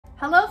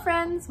Hello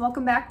friends,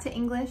 welcome back to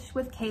English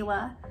with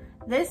Kayla.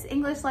 This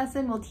English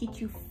lesson will teach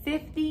you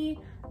 50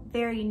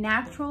 very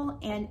natural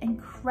and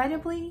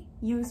incredibly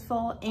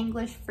useful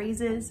English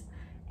phrases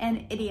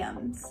and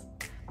idioms.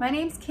 My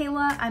name's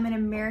Kayla, I'm an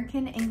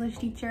American English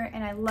teacher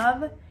and I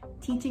love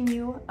teaching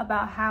you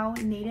about how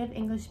native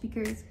English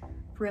speakers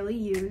really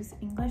use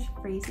English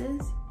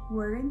phrases,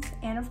 words,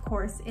 and of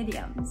course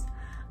idioms.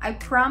 I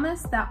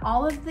promise that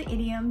all of the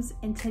idioms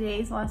in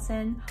today's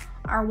lesson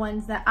are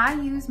ones that I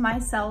use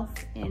myself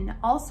in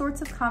all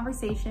sorts of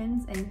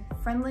conversations, in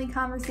friendly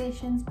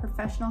conversations,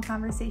 professional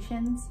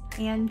conversations,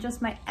 and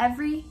just my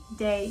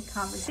everyday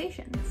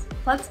conversations.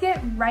 Let's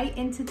get right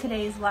into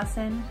today's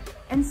lesson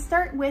and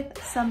start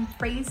with some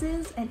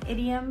phrases and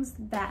idioms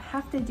that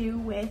have to do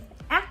with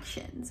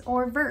actions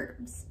or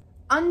verbs.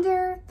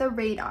 Under the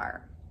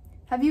radar.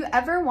 Have you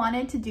ever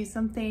wanted to do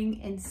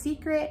something in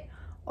secret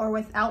or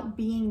without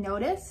being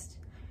noticed?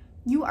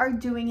 You are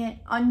doing it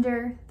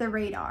under the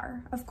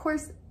radar. Of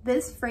course,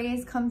 this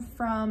phrase comes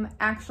from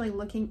actually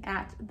looking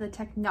at the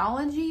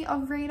technology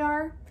of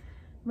radar.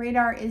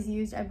 Radar is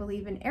used, I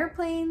believe, in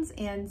airplanes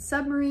and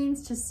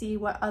submarines to see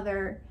what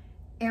other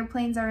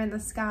airplanes are in the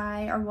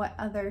sky or what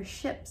other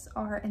ships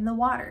are in the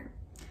water.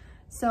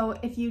 So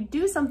if you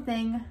do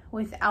something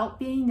without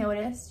being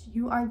noticed,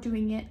 you are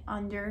doing it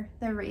under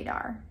the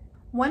radar.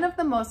 One of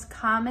the most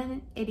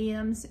common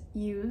idioms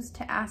used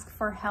to ask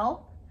for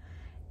help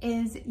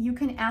is you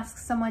can ask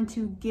someone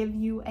to give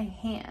you a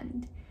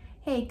hand.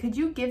 Hey, could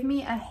you give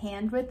me a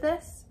hand with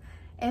this?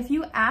 If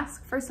you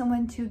ask for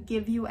someone to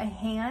give you a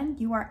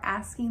hand, you are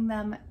asking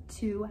them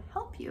to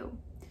help you.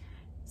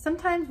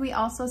 Sometimes we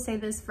also say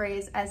this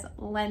phrase as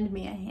lend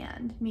me a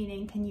hand,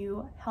 meaning can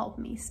you help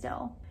me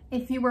still?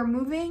 If you were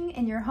moving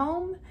in your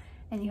home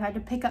and you had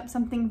to pick up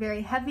something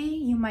very heavy,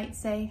 you might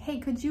say, hey,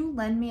 could you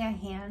lend me a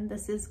hand?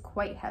 This is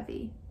quite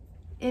heavy.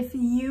 If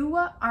you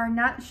are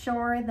not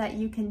sure that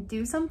you can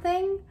do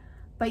something,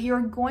 but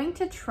you're going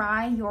to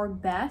try your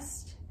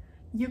best,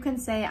 you can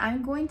say,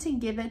 I'm going to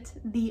give it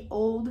the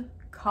old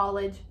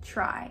college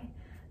try.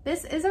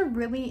 This is a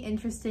really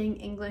interesting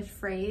English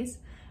phrase,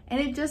 and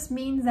it just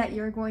means that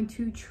you're going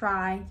to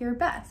try your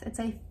best. It's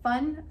a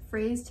fun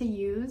phrase to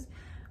use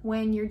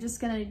when you're just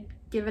gonna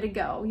give it a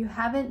go. You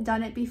haven't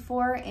done it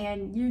before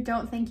and you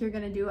don't think you're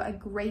gonna do a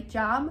great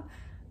job.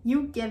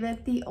 You give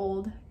it the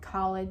old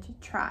college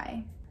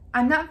try.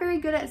 I'm not very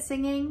good at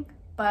singing,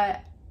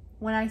 but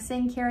when I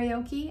sing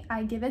karaoke,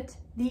 I give it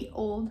the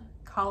old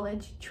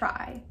college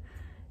try.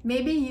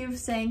 Maybe you've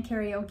sang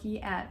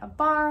karaoke at a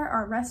bar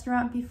or a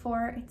restaurant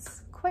before.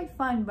 It's quite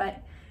fun,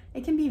 but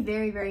it can be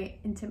very, very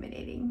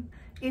intimidating.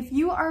 If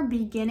you are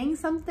beginning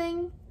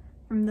something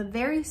from the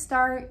very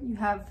start, you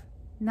have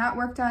not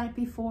worked on it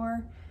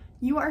before,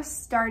 you are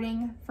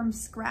starting from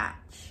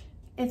scratch.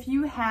 If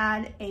you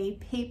had a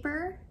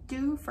paper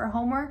due for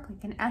homework,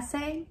 like an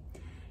essay,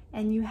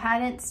 and you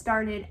hadn't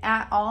started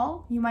at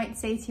all, you might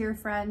say to your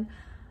friend,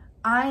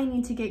 I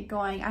need to get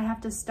going. I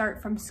have to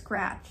start from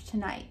scratch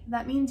tonight.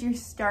 That means you're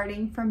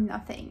starting from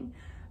nothing.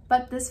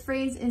 But this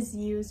phrase is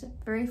used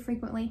very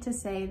frequently to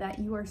say that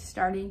you are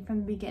starting from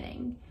the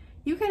beginning.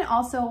 You can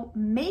also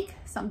make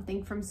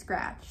something from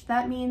scratch.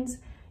 That means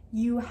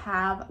you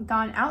have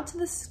gone out to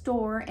the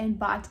store and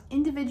bought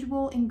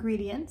individual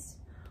ingredients,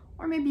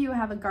 or maybe you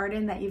have a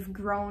garden that you've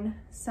grown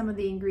some of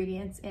the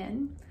ingredients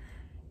in,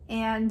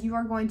 and you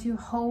are going to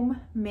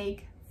home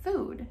make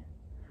food.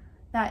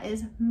 That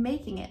is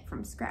making it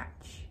from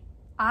scratch.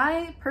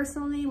 I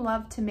personally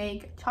love to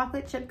make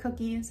chocolate chip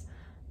cookies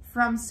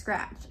from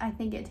scratch. I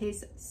think it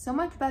tastes so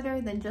much better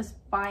than just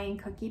buying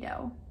cookie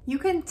dough. You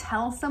can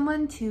tell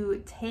someone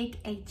to take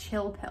a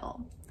chill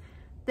pill.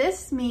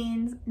 This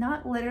means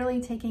not literally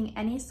taking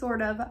any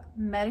sort of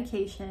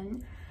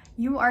medication.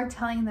 You are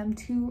telling them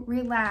to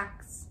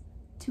relax,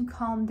 to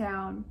calm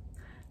down.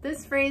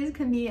 This phrase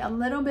can be a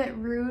little bit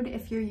rude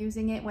if you're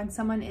using it when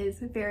someone is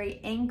very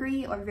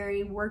angry or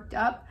very worked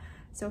up,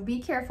 so be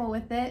careful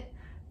with it.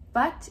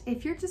 But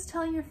if you're just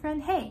telling your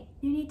friend, hey,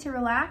 you need to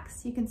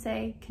relax, you can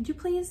say, could you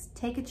please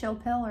take a chill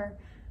pill, or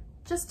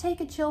just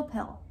take a chill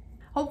pill.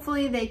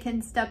 Hopefully they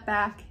can step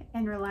back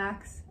and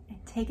relax and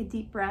take a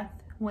deep breath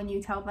when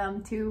you tell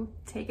them to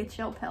take a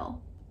chill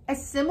pill. A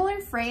similar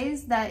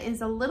phrase that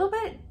is a little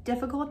bit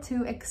difficult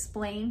to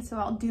explain, so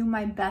I'll do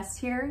my best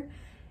here,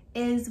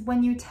 is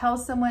when you tell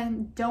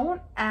someone,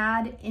 don't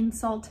add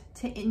insult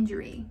to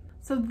injury.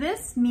 So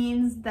this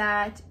means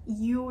that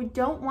you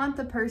don't want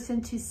the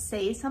person to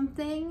say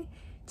something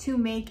to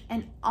make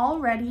an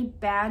already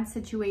bad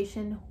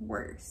situation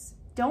worse.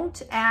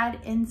 Don't add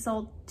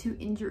insult to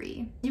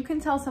injury. You can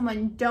tell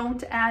someone,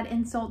 don't add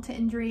insult to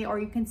injury, or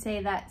you can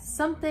say that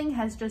something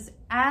has just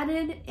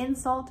added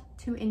insult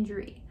to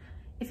injury.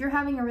 If you're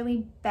having a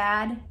really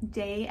bad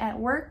day at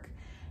work,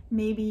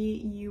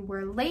 maybe you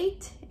were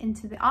late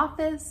into the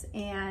office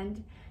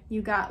and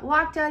you got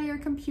locked out of your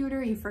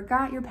computer, you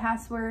forgot your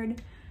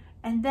password,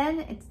 and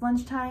then it's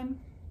lunchtime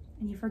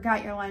and you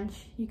forgot your lunch.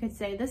 You could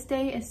say, this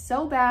day is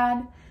so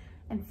bad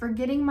and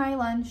forgetting my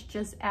lunch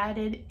just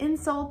added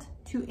insult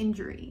to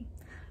injury.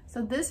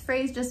 So this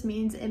phrase just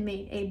means it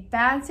made a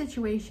bad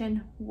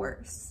situation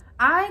worse.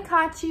 I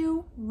caught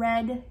you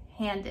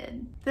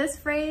red-handed. This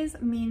phrase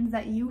means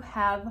that you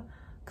have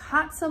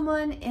caught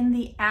someone in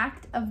the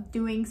act of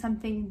doing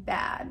something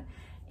bad.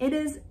 It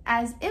is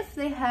as if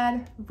they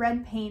had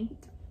red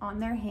paint on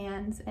their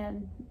hands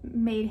and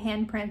made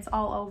handprints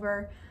all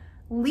over,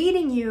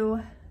 leading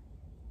you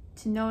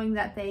to knowing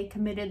that they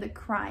committed the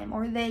crime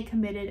or they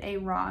committed a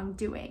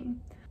wrongdoing.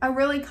 A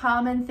really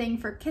common thing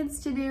for kids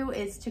to do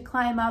is to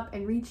climb up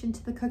and reach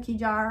into the cookie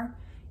jar,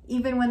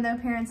 even when their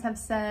parents have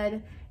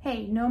said,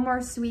 hey, no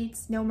more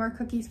sweets, no more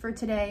cookies for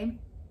today.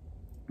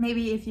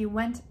 Maybe if you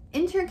went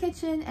into your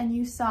kitchen and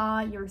you saw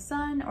your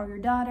son or your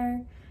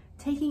daughter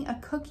taking a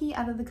cookie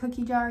out of the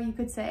cookie jar, you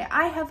could say,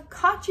 I have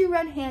caught you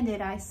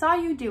red-handed, I saw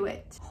you do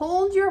it.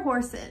 Hold your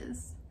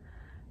horses.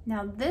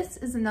 Now this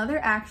is another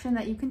action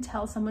that you can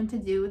tell someone to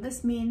do.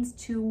 This means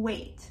to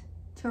wait,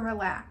 to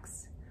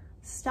relax.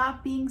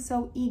 Stop being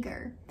so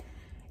eager.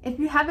 If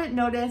you haven't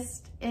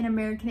noticed, in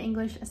American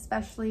English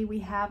especially, we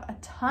have a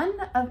ton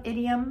of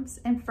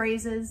idioms and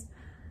phrases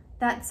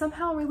that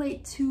somehow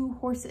relate to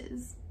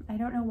horses. I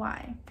don't know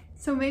why.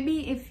 So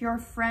maybe if your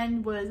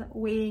friend was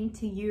waiting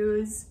to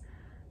use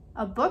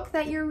a book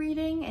that you're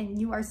reading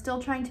and you are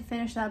still trying to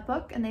finish that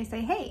book and they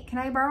say, hey, can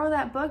I borrow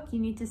that book? You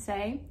need to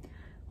say,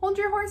 hold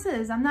your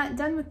horses, I'm not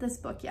done with this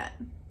book yet.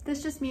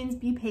 This just means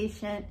be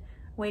patient,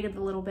 wait a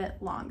little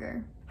bit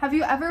longer. Have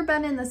you ever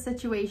been in the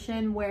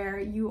situation where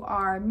you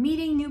are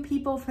meeting new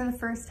people for the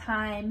first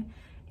time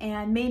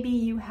and maybe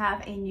you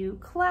have a new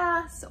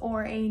class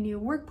or a new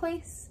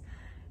workplace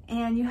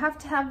and you have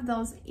to have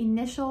those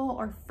initial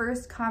or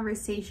first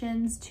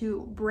conversations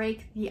to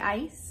break the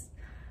ice?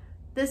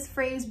 This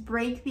phrase,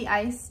 break the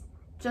ice,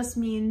 just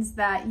means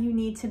that you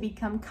need to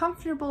become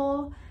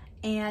comfortable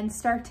and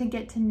start to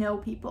get to know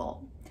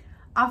people.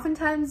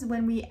 Oftentimes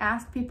when we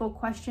ask people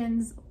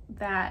questions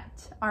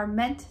that are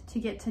meant to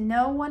get to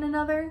know one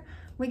another,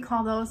 we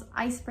call those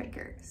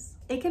icebreakers.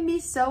 It can be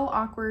so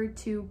awkward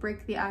to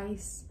break the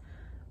ice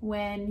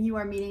when you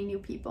are meeting new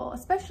people,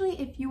 especially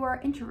if you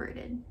are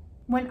introverted.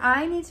 When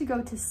I need to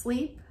go to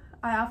sleep,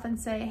 I often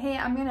say, hey,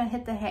 I'm gonna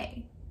hit the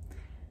hay.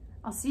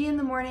 I'll see you in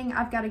the morning,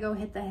 I've gotta go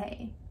hit the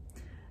hay.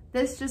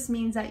 This just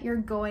means that you're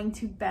going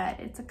to bed.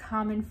 It's a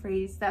common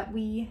phrase that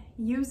we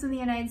use in the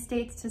United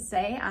States to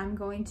say, I'm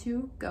going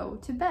to go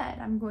to bed.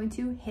 I'm going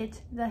to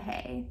hit the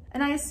hay.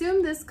 And I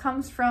assume this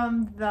comes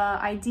from the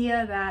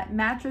idea that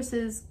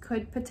mattresses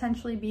could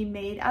potentially be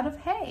made out of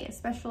hay,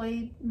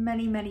 especially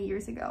many, many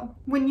years ago.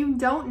 When you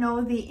don't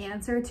know the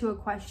answer to a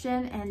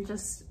question and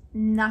just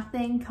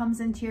nothing comes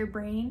into your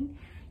brain,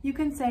 you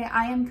can say,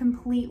 I am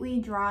completely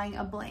drawing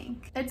a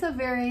blank. It's a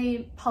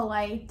very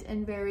polite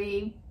and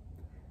very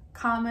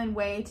common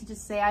way to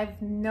just say, I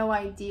have no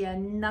idea,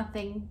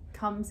 nothing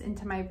comes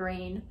into my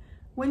brain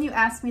when you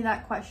ask me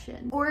that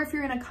question. Or if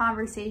you're in a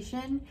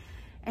conversation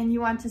and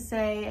you want to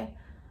say,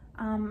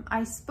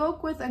 I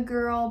spoke with a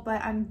girl,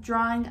 but I'm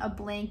drawing a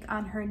blank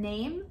on her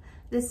name.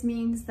 This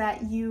means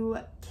that you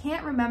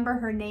can't remember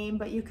her name,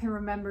 but you can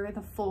remember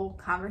the full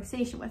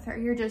conversation with her.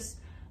 You're just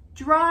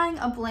drawing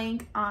a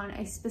blank on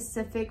a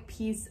specific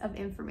piece of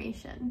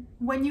information.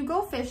 When you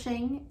go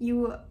fishing,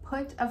 you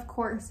put, of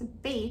course,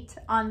 bait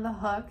on the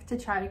hook to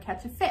try to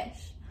catch a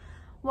fish.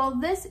 Well,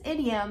 this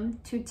idiom,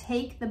 to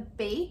take the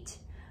bait,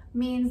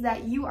 means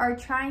that you are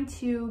trying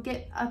to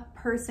get a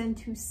person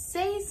to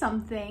say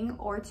something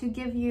or to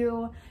give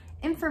you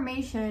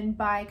information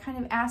by kind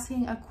of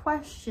asking a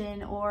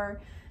question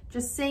or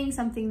just saying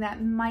something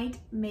that might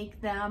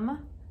make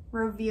them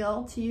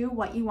reveal to you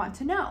what you want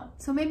to know.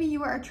 So maybe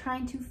you are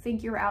trying to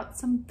figure out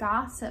some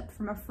gossip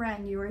from a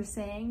friend. You were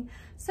saying,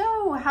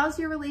 so how's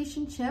your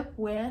relationship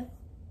with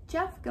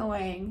Jeff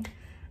going?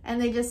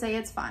 And they just say,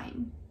 it's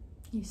fine.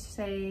 You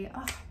say,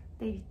 oh,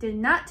 they did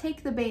not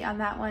take the bait on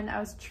that one. I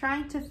was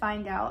trying to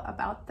find out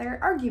about their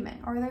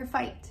argument or their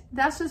fight.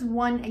 That's just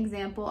one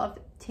example of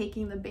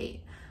taking the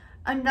bait.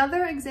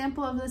 Another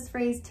example of this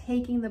phrase,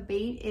 taking the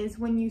bait, is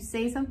when you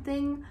say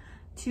something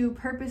to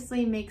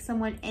purposely make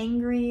someone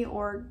angry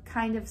or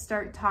kind of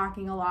start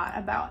talking a lot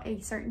about a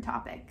certain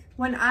topic.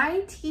 When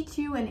I teach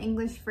you an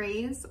English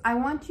phrase, I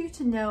want you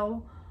to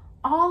know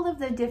all of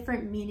the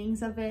different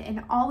meanings of it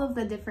and all of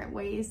the different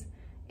ways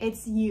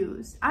it's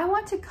used. I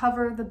want to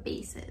cover the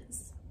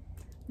bases.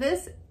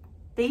 This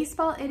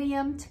baseball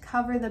idiom, to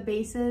cover the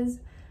bases,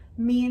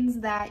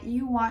 means that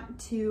you want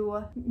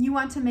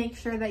to make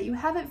sure that you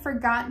haven't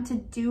forgotten to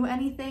do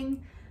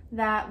anything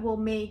that will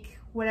make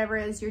whatever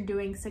it is you're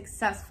doing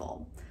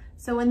successful.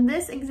 So in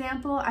this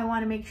example, I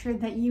want to make sure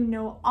that you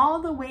know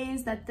all the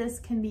ways that this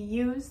can be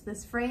used,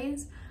 this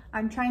phrase.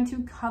 I'm trying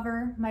to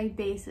cover my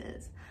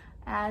bases.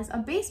 As a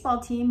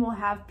baseball team will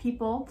have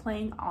people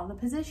playing all the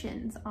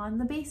positions on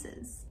the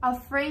bases. A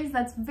phrase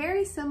that's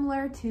very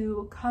similar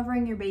to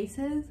covering your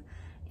bases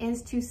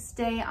is to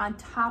stay on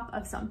top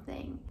of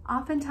something.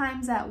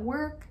 Oftentimes at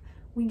work,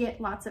 we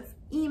get lots of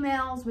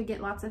emails, we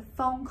get lots of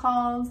phone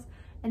calls,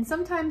 and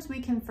sometimes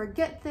we can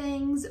forget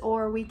things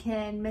or we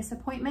can miss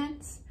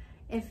appointments.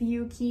 If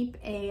you keep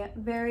a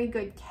very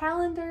good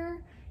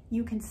calendar,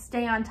 you can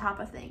stay on top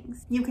of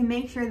things. You can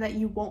make sure that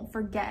you won't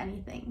forget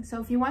anything.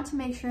 So if you want to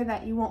make sure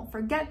that you won't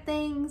forget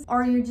things,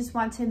 or you just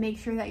want to make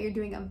sure that you're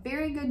doing a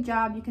very good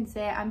job, you can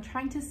say, I'm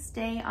trying to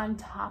stay on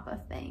top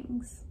of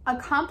things. A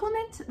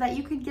compliment that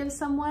you could give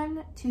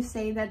someone to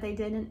say that they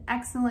did an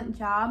excellent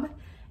job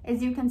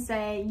is you can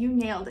say, you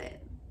nailed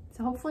it.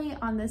 So hopefully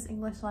on this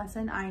English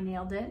lesson, I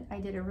nailed it. I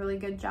did a really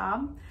good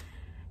job.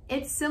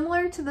 It's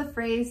similar to the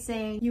phrase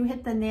saying you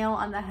hit the nail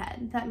on the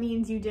head. That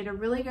means you did a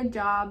really good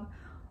job,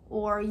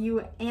 or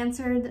you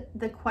answered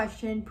the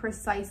question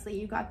precisely.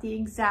 You got the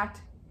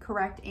exact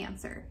correct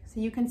answer.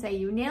 So you can say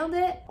you nailed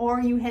it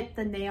or you hit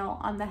the nail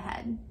on the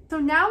head. So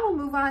now we'll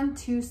move on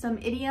to some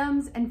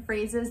idioms and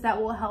phrases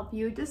that will help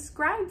you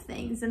describe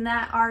things and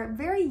that are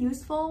very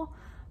useful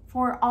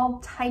for all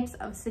types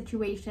of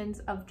situations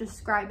of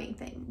describing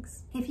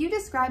things. If you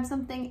describe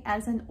something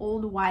as an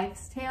old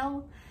wives'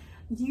 tale,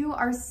 you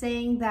are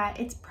saying that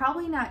it's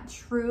probably not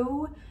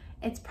true.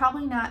 It's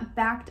probably not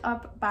backed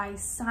up by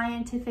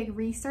scientific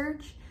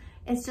research.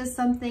 It's just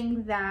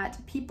something that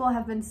people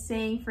have been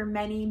saying for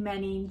many,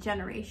 many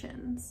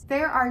generations.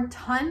 There are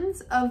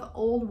tons of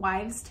old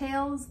wives'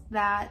 tales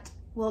that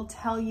will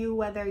tell you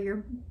whether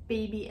your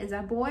baby is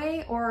a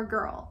boy or a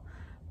girl.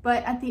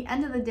 But at the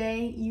end of the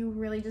day, you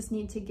really just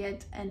need to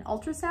get an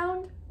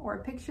ultrasound or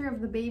a picture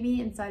of the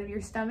baby inside of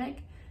your stomach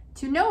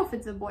to know if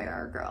it's a boy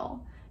or a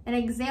girl. An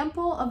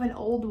example of an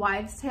old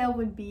wives' tale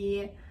would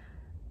be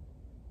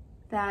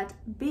that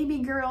baby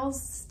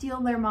girls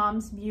steal their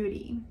mom's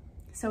beauty.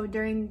 So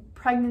during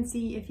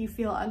pregnancy, if you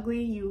feel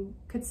ugly, you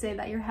could say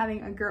that you're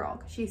having a girl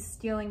because she's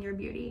stealing your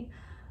beauty.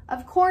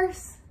 Of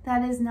course,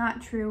 that is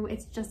not true.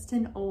 It's just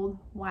an old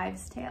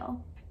wives'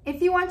 tale.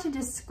 If you want to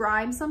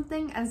describe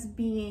something as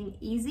being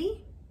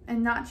easy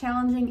and not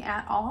challenging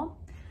at all,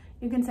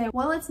 you can say,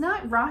 well, it's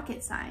not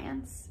rocket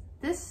science.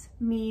 This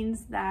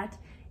means that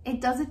it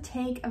doesn't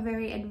take a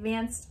very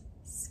advanced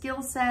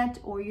skill set,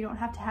 or you don't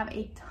have to have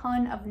a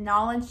ton of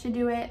knowledge to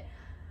do it.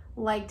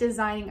 Like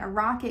designing a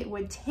rocket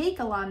would take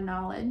a lot of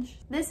knowledge.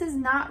 This is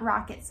not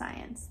rocket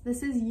science.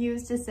 This is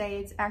used to say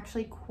it's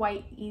actually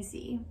quite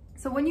easy.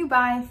 So when you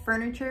buy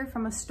furniture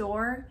from a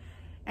store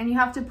and you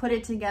have to put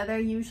it together,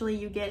 usually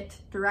you get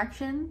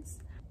directions.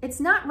 It's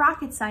not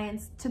rocket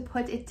science to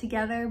put it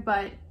together,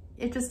 but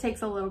it just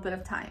takes a little bit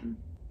of time.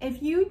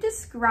 If you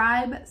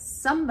describe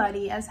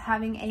somebody as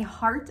having a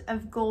heart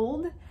of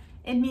gold,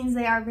 it means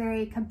they are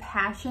very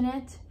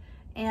compassionate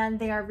and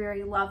they are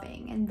very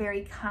loving and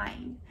very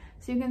kind.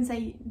 So you can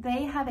say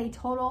they have a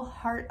total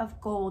heart of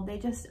gold. They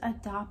just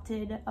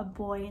adopted a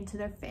boy into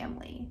their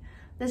family.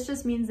 This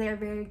just means they are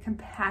very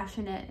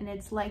compassionate and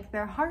it's like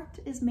their heart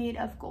is made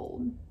of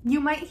gold. You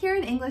might hear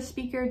an English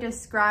speaker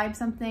describe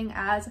something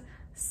as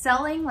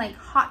selling like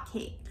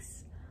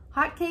hotcakes.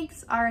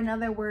 Hotcakes are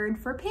another word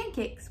for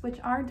pancakes, which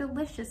are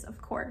delicious,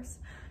 of course.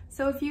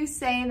 So if you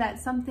say that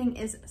something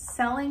is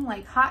selling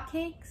like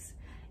hotcakes,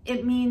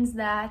 it means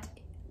that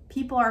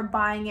people are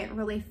buying it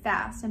really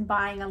fast and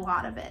buying a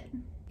lot of it.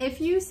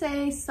 If you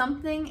say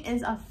something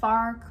is a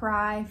far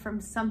cry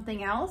from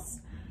something else,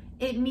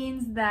 it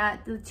means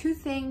that the two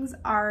things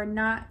are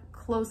not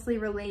closely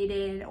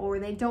related, or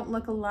they don't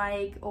look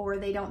alike, or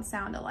they don't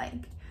sound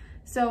alike.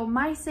 So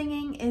my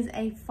singing is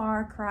a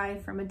far cry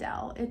from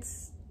Adele.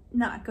 It's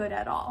not good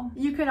at all.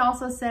 You could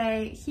also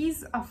say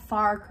he's a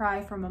far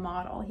cry from a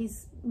model.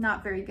 He's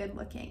not very good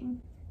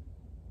looking.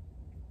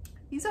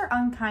 These are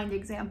unkind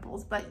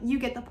examples, but you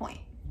get the point.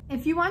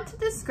 If you want to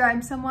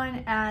describe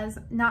someone as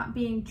not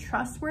being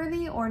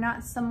trustworthy or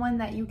not someone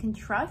that you can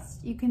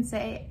trust, you can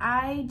say,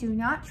 I do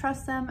not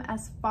trust them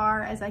as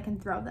far as I can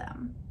throw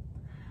them.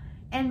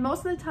 And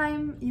most of the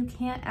time, you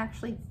can't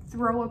actually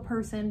throw a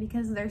person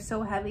because they're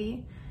so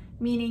heavy,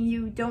 meaning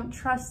you don't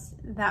trust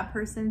that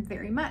person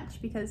very much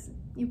because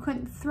you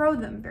couldn't throw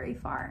them very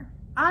far.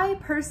 I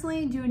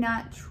personally do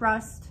not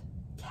trust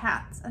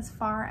cats as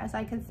far as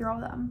I could throw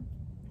them.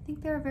 I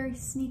think they're a very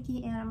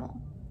sneaky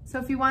animal. So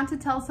if you want to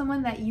tell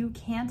someone that you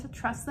can't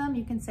trust them,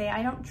 you can say,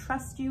 I don't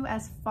trust you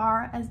as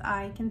far as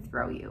I can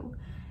throw you.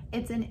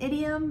 It's an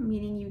idiom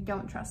meaning you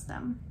don't trust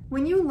them.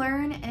 When you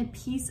learn a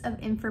piece of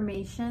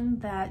information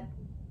that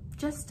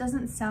just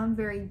doesn't sound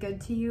very good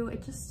to you,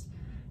 it's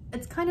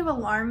kind of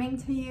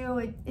alarming to you,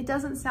 it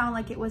doesn't sound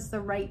like it was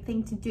the right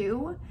thing to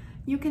do,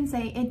 you can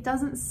say, it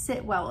doesn't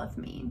sit well with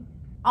me.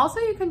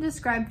 Also, you can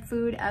describe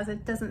food as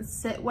it doesn't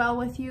sit well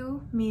with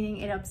you, meaning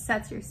it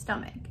upsets your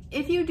stomach.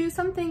 If you do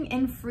something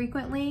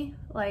infrequently,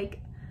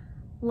 like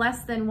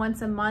less than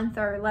once a month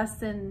or less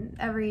than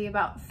every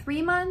about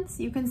 3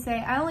 months, you can say,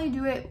 I only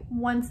do it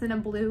once in a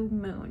blue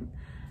moon.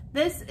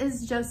 This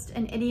is just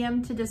an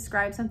idiom to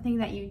describe something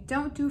that you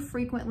don't do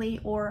frequently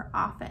or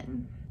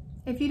often.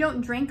 If you don't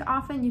drink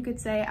often, you could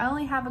say, I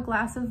only have a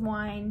glass of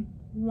wine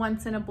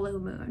once in a blue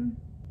moon.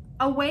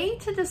 A way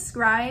to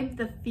describe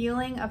the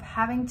feeling of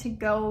having to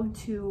go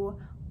to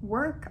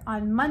work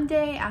on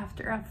Monday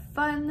after a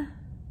fun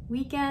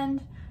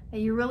weekend that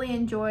you really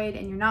enjoyed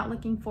and you're not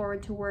looking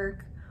forward to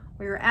work,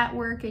 or you're at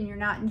work and you're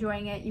not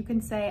enjoying it, you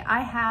can say, I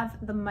have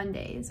the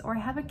Mondays, or I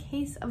have a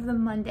case of the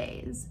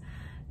Mondays.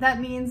 That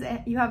means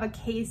you have a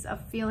case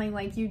of feeling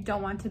like you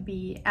don't want to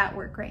be at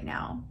work right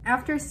now.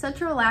 After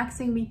such a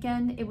relaxing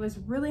weekend, it was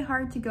really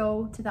hard to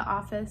go to the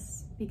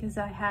office because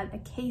I had a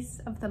case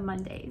of the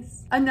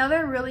Mondays.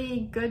 Another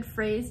really good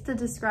phrase to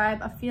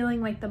describe a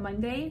feeling like the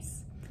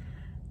Mondays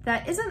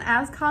that isn't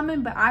as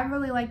common, but I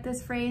really like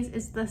this phrase,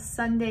 is the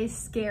Sunday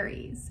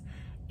scaries.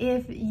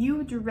 If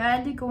you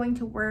dread going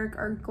to work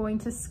or going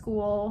to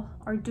school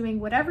or doing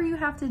whatever you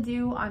have to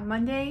do on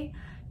Monday,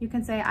 you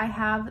can say, I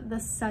have the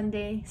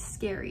Sunday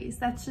scaries.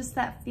 That's just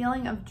that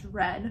feeling of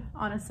dread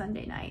on a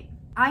Sunday night.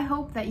 I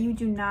hope that you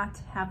do not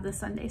have the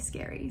Sunday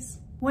scaries.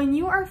 When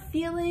you are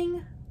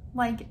feeling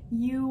like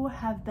you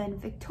have been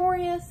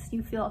victorious,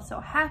 you feel so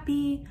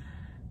happy,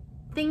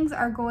 things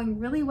are going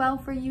really well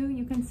for you,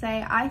 you can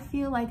say, I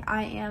feel like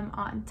I am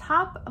on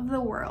top of the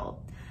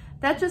world.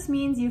 That just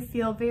means you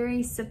feel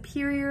very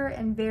superior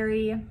and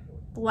very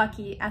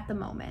lucky at the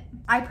moment.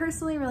 I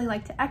personally really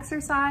like to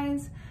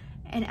exercise,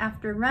 and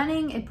after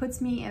running, it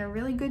puts me in a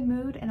really good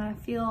mood and I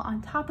feel on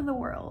top of the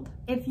world.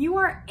 If you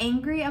are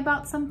angry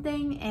about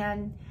something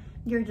and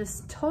you're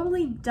just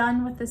totally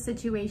done with the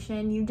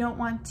situation, you don't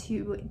want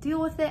to deal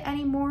with it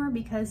anymore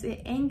because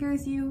it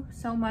angers you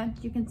so much,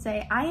 you can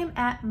say, I am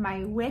at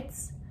my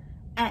wit's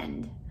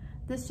end.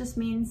 This just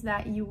means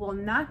that you will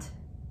not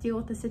deal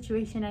with the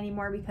situation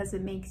anymore because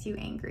it makes you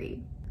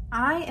angry.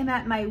 I am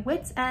at my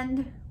wit's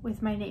end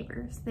with my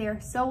neighbors. They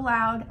are so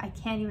loud, I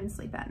can't even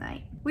sleep at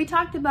night. We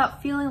talked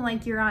about feeling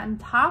like you're on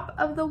top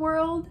of the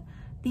world.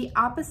 The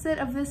opposite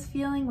of this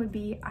feeling would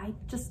be, I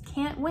just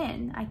can't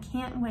win. I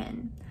can't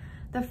win.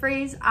 The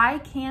phrase, I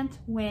can't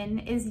win,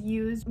 is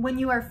used when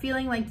you are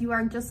feeling like you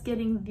are just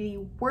getting the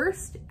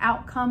worst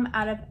outcome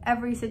out of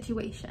every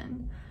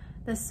situation.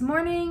 This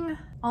morning,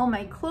 all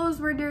my clothes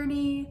were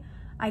dirty.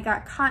 I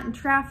got caught in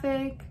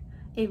traffic.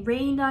 It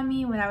rained on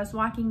me when I was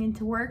walking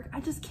into work.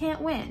 I just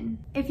can't win.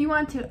 If you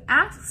want to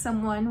ask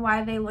someone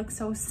why they look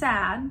so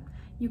sad,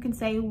 you can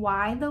say,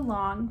 why the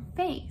long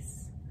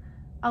face?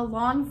 A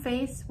long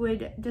face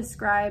would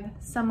describe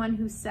someone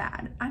who's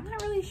sad. I'm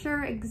not really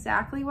sure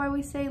exactly why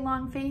we say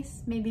long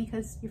face, maybe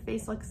because your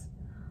face looks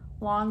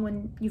long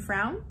when you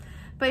frown.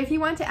 But if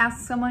you want to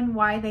ask someone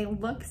why they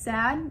look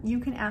sad, you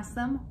can ask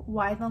them,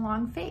 why the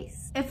long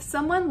face? If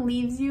someone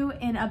leaves you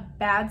in a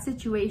bad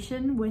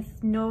situation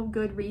with no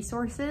good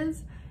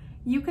resources,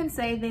 you can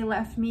say they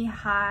left me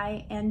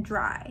high and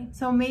dry.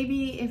 So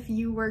maybe if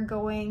you were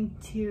going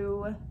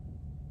to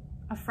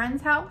a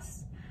friend's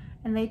house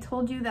and they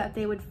told you that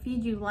they would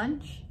feed you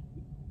lunch,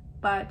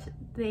 but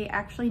they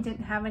actually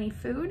didn't have any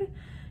food,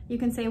 you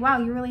can say, wow,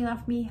 you really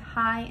left me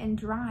high and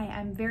dry.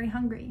 I'm very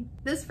hungry.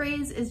 This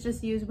phrase is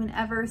just used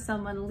whenever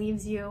someone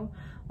leaves you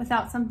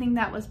without something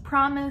that was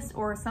promised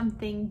or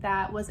something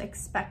that was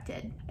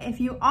expected.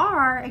 If you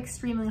are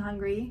extremely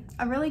hungry,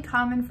 a really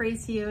common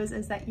phrase to use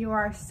is that you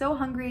are so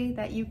hungry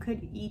that you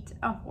could eat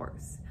a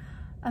horse.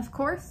 Of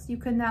course, you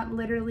could not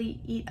literally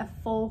eat a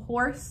full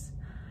horse.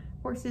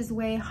 Horses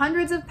weigh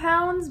hundreds of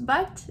pounds,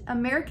 but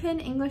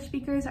American English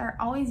speakers are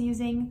always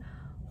using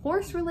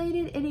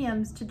horse-related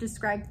idioms to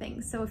describe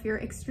things. So if you're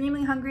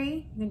extremely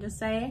hungry, you can just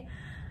say,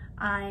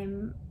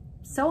 I'm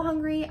so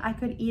hungry I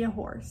could eat a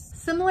horse.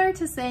 Similar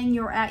to saying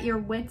you're at your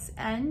wit's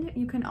end,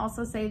 you can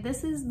also say,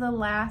 this is the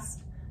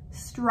last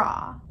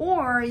straw.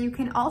 Or you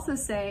can also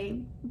say,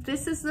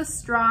 this is the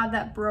straw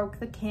that broke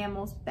the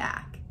camel's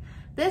back.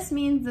 This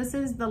means this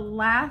is the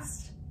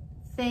last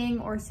thing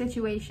or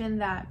situation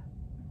that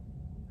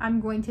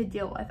I'm going to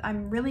deal with.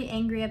 I'm really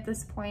angry at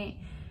this point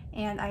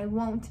and I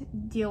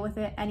won't deal with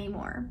it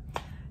anymore.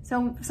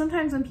 So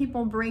sometimes when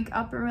people break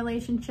up in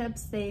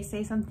relationships, they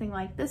say something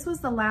like, this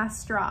was the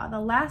last straw. The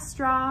last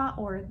straw,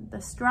 or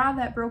the straw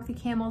that broke the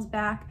camel's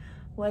back,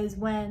 was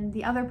when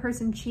the other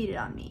person cheated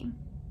on me.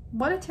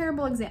 What a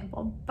terrible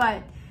example,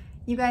 but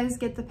you guys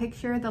get the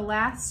picture. The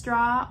last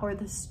straw, or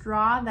the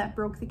straw that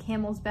broke the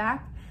camel's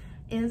back,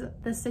 is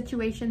the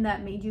situation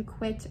that made you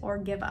quit or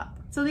give up.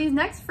 So these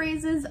next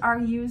phrases are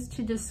used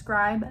to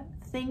describe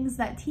things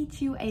that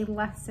teach you a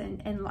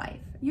lesson in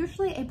life,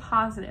 usually a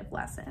positive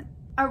lesson.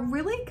 A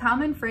really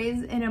common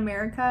phrase in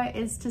America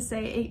is to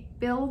say it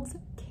builds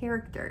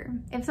character.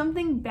 If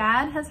something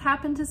bad has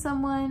happened to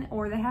someone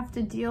or they have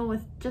to deal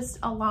with just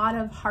a lot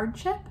of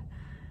hardship,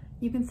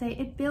 you can say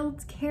it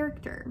builds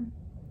character.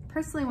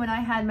 Personally, when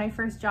I had my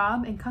first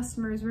job and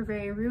customers were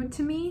very rude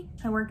to me,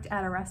 I worked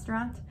at a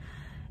restaurant,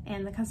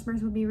 and the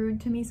customers would be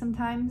rude to me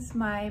sometimes,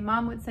 my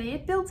mom would say,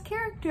 it builds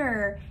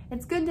character.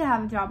 It's good to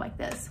have a job like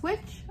this,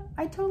 which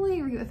I totally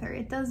agree with her.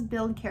 It does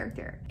build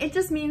character. It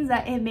just means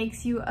that it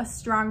makes you a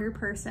stronger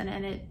person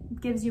and it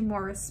gives you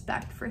more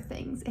respect for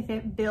things if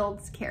it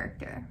builds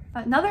character.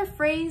 Another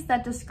phrase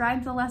that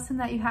describes a lesson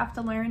that you have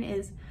to learn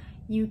is,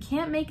 you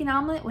can't make an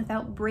omelet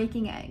without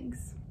breaking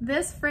eggs.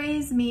 This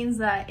phrase means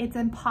that it's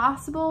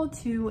impossible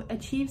to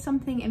achieve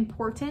something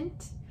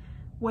important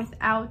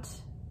without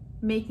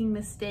making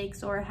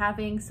mistakes or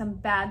having some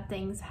bad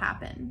things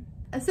happen.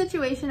 A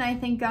situation I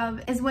think of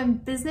is when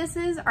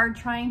businesses are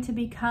trying to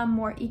become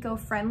more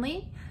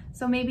eco-friendly.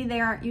 So maybe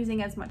they aren't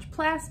using as much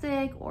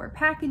plastic or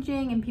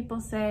packaging, and people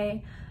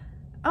say,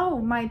 oh,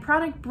 my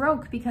product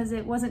broke because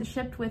it wasn't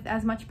shipped with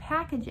as much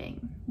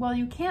packaging. Well,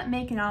 you can't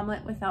make an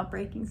omelet without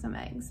breaking some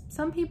eggs.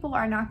 Some people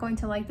are not going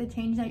to like the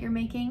change that you're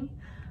making,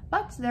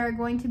 but there are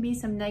going to be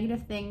some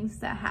negative things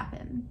that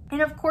happen.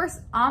 And of course,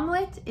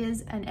 omelet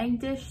is an egg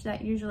dish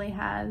that usually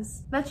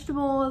has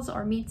vegetables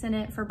or meats in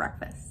it for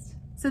breakfast.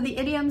 So the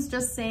idiom's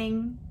just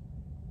saying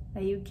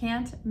that you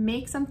can't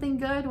make something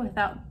good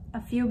without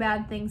a few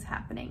bad things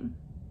happening.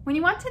 When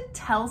you want to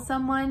tell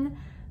someone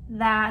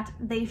that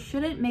they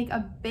shouldn't make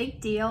a big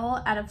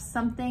deal out of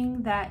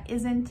something that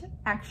isn't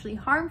actually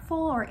harmful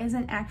or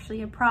isn't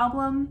actually a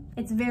problem,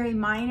 it's very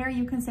minor,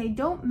 you can say,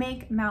 don't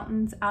make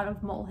mountains out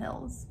of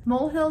molehills.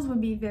 Molehills would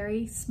be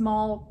very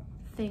small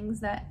things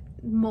that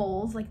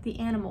moles, like the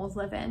animals,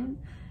 live in.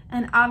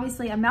 And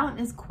obviously a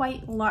mountain is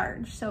quite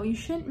large, so you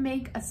shouldn't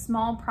make a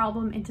small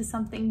problem into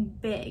something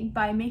big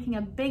by making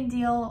a big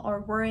deal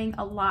or worrying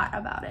a lot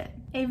about it.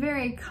 A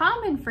very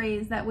common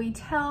phrase that we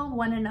tell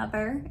one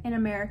another in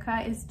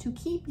America is to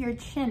keep your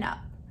chin up.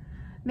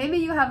 Maybe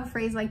you have a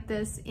phrase like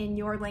this in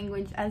your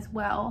language as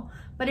well,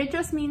 but it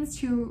just means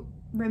to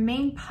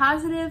remain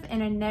positive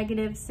in a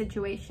negative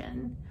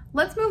situation.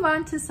 Let's move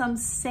on to some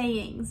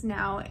sayings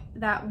now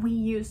that we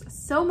use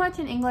so much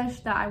in English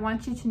that I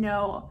want you to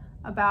know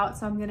about,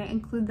 so I'm going to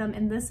include them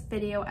in this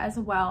video as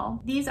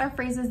well. These are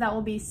phrases that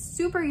will be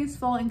super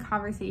useful in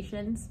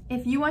conversations.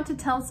 If you want to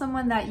tell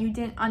someone that you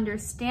didn't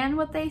understand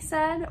what they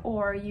said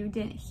or you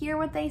didn't hear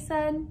what they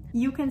said,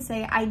 you can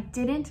say, I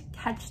didn't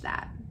catch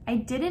that. I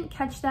didn't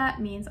catch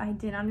that means I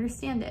didn't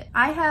understand it.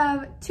 I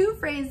have two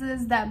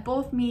phrases that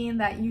both mean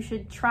that you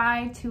should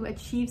try to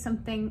achieve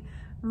something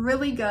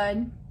really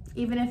good,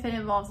 even if it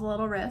involves a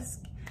little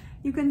risk.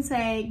 You can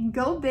say,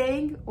 go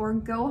big or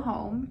go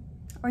home.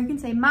 Or you can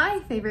say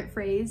my favorite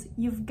phrase,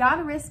 you've got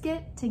to risk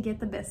it to get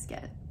the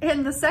biscuit.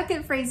 And the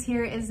second phrase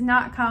here is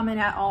not common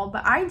at all,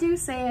 but I do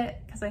say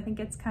it because I think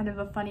it's kind of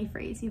a funny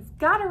phrase. You've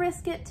got to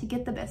risk it to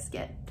get the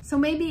biscuit. So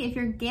maybe if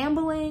you're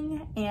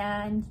gambling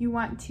and you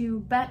want to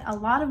bet a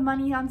lot of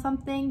money on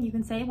something, you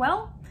can say,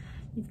 well,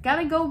 you've got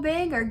to go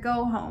big or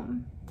go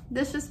home.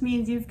 This just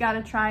means you've got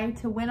to try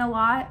to win a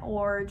lot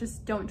or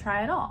just don't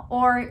try at all.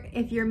 Or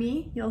if you're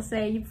me, you'll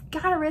say, you've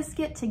got to risk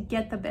it to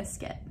get the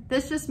biscuit.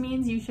 This just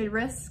means you should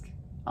risk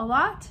a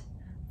lot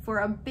for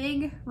a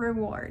big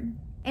reward.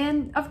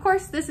 And of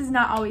course, this is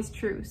not always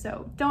true,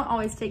 so don't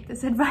always take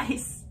this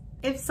advice.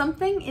 If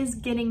something is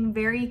getting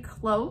very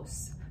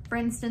close, for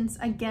instance,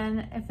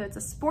 again, if it's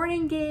a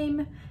sporting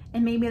game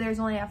and maybe there's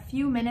only a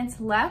few minutes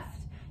left,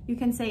 you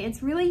can say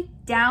it's really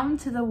down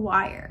to the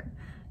wire.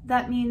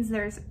 That means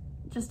there's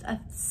just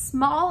a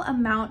small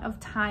amount of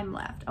time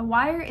left. A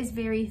wire is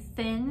very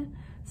thin,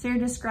 so you're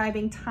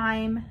describing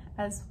time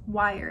as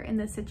wire in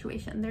this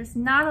situation. There's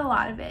not a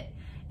lot of it.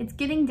 It's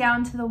getting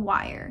down to the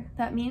wire.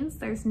 That means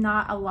there's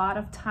not a lot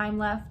of time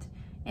left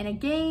in a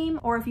game,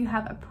 or if you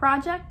have a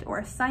project or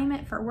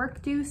assignment for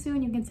work due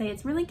soon, you can say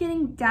it's really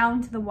getting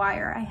down to the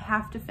wire. I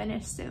have to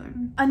finish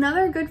soon.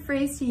 Another good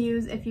phrase to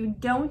use if you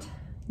don't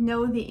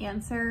know the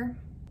answer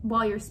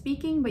while you're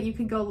speaking, but you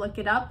could go look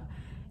it up,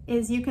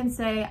 is you can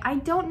say, I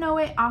don't know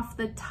it off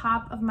the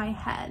top of my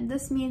head.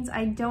 This means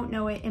I don't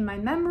know it in my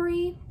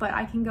memory, but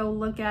I can go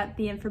look at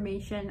the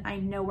information. I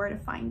know where to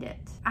find it.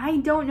 I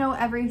don't know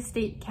every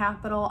state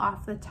capital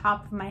off the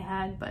top of my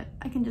head, but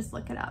I can just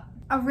look it up.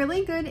 A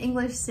really good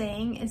English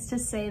saying is to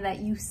say that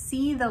you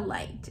see the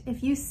light.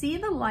 If you see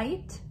the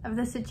light of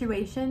the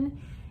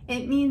situation,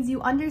 it means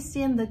you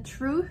understand the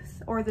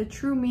truth or the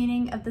true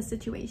meaning of the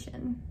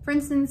situation. For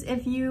instance,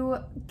 if you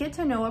get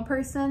to know a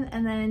person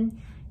and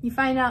then you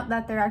find out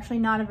that they're actually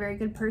not a very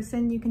good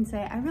person, you can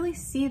say, I really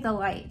see the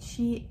light.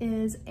 She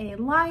is a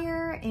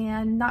liar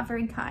and not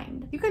very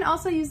kind. You can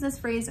also use this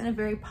phrase in a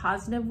very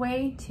positive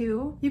way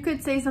too. You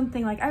could say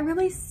something like, I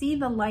really see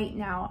the light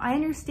now. I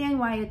understand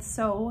why it's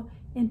so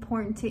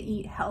important to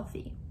eat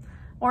healthy.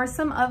 Or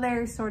some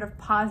other sort of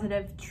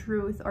positive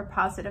truth or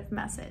positive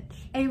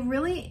message. A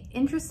really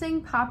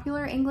interesting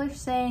popular English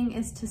saying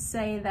is to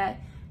say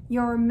that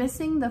you're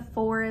missing the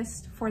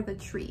forest for the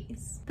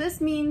trees.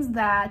 This means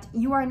that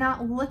you are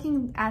not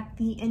looking at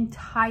the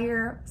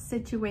entire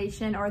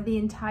situation or the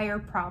entire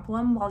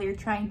problem while you're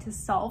trying to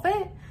solve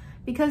it,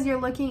 because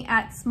you're looking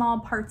at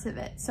small parts of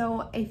it.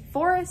 So a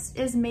forest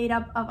is made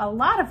up of a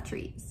lot of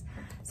trees.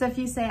 So if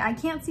you say, I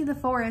can't see the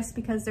forest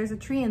because there's a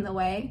tree in the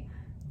way,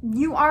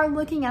 you are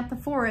looking at the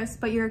forest,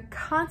 but you're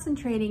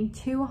concentrating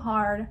too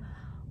hard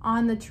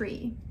on the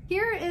tree.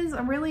 Here is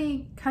a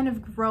really kind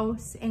of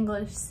gross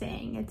English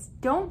saying. It's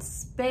don't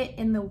spit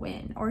in the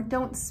wind or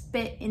don't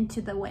spit into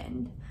the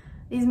wind.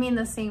 These mean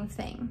the same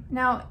thing.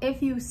 Now,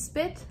 if you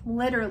spit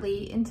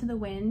literally into the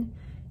wind,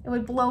 it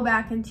would blow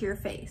back into your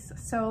face.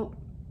 So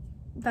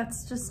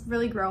that's just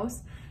really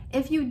gross.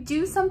 If you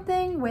do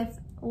something with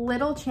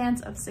little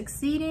chance of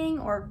succeeding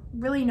or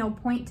really no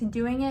point to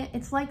doing it,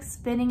 it's like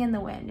spitting in the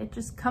wind. It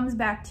just comes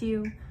back to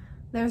you.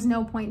 There's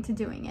no point to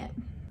doing it.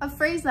 A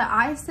phrase that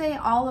I say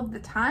all of the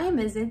time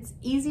is it's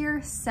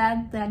easier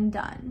said than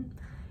done.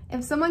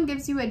 If someone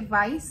gives you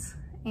advice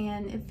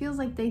and it feels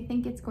like they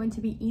think it's going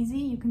to be easy,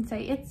 you can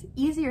say it's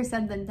easier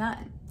said than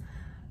done.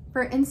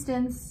 For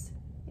instance,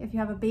 if you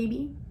have a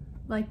baby,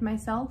 like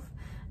myself,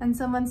 and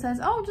someone says,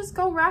 oh, just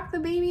go rock the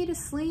baby to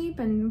sleep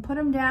and put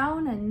him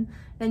down and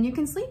then you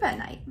can sleep at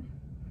night.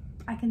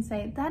 I can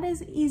say, that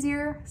is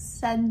easier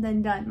said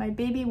than done. My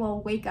baby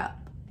will wake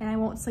up and I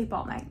won't sleep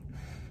all night.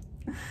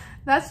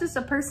 That's just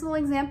a personal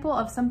example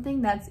of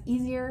something that's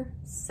easier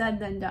said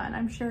than done.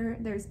 I'm sure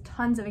there's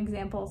tons of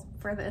examples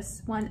for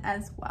this one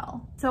as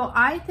well. So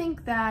I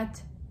think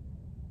that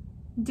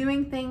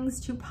doing things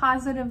to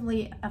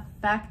positively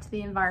affect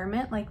the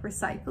environment, like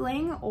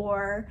recycling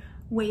or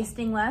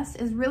wasting less,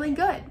 is really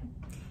good.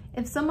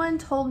 If someone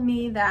told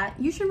me that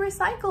you should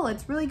recycle,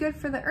 it's really good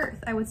for the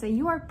earth, I would say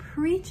you are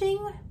preaching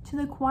to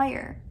the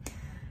choir.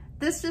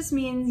 This just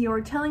means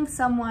you're telling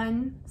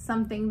someone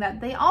something that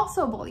they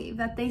also believe,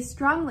 that they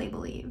strongly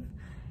believe.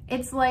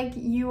 It's like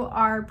you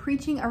are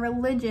preaching a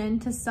religion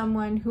to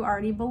someone who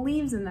already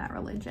believes in that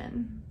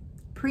religion.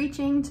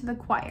 Preaching to the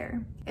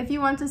choir. If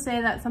you want to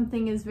say that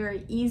something is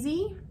very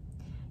easy,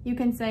 you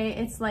can say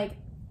it's like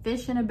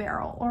fish in a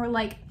barrel, or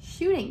like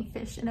shooting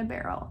fish in a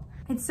barrel.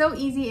 It's so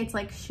easy, it's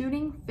like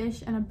shooting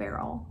fish in a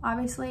barrel.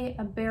 Obviously,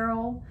 a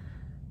barrel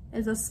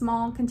is a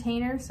small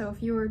container, so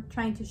if you were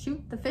trying to shoot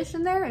the fish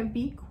in there, it would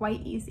be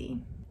quite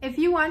easy. If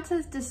you want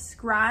to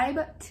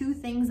describe two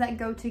things that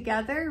go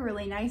together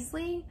really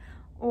nicely,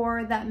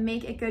 or that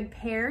make a good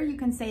pair, you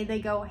can say they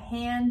go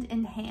hand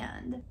in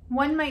hand.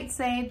 One might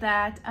say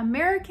that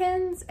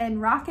Americans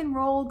and rock and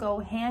roll go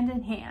hand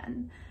in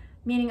hand,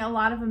 meaning a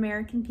lot of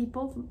American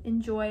people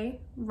enjoy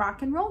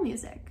rock and roll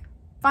music.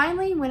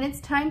 Finally, when it's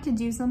time to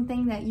do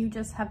something that you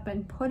just have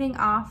been putting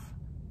off,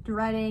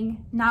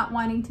 dreading, not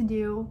wanting to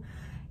do,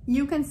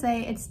 you can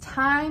say it's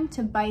time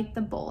to bite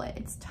the bullet.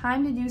 It's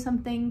time to do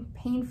something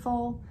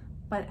painful,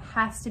 but it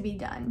has to be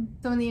done.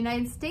 So in the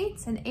United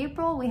States, in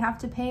April, we have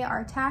to pay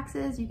our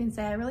taxes. You can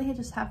say, I really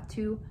just have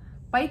to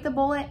bite the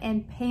bullet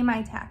and pay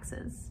my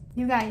taxes.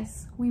 You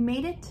guys, we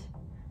made it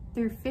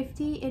through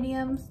 50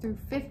 idioms, through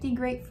 50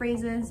 great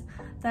phrases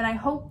that I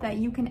hope that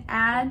you can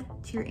add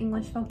to your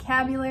English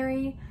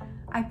vocabulary.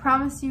 I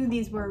promise you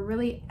these were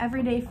really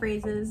everyday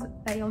phrases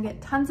that you'll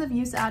get tons of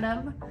use out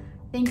of.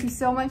 Thank you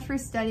so much for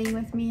studying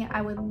with me.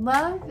 I would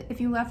love if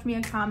you left me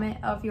a comment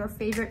of your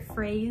favorite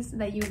phrase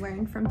that you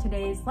learned from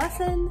today's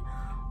lesson,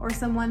 or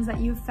some ones that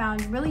you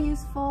found really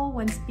useful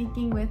when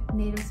speaking with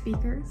native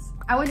speakers.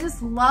 I would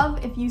just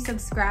love if you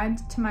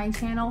subscribed to my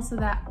channel so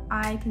that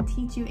I can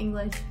teach you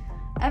English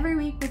every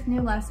week with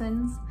new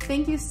lessons.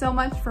 Thank you so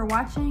much for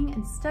watching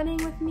and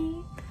studying with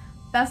me.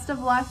 Best of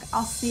luck.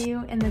 I'll see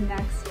you in the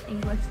next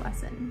English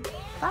lesson.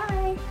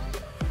 Bye.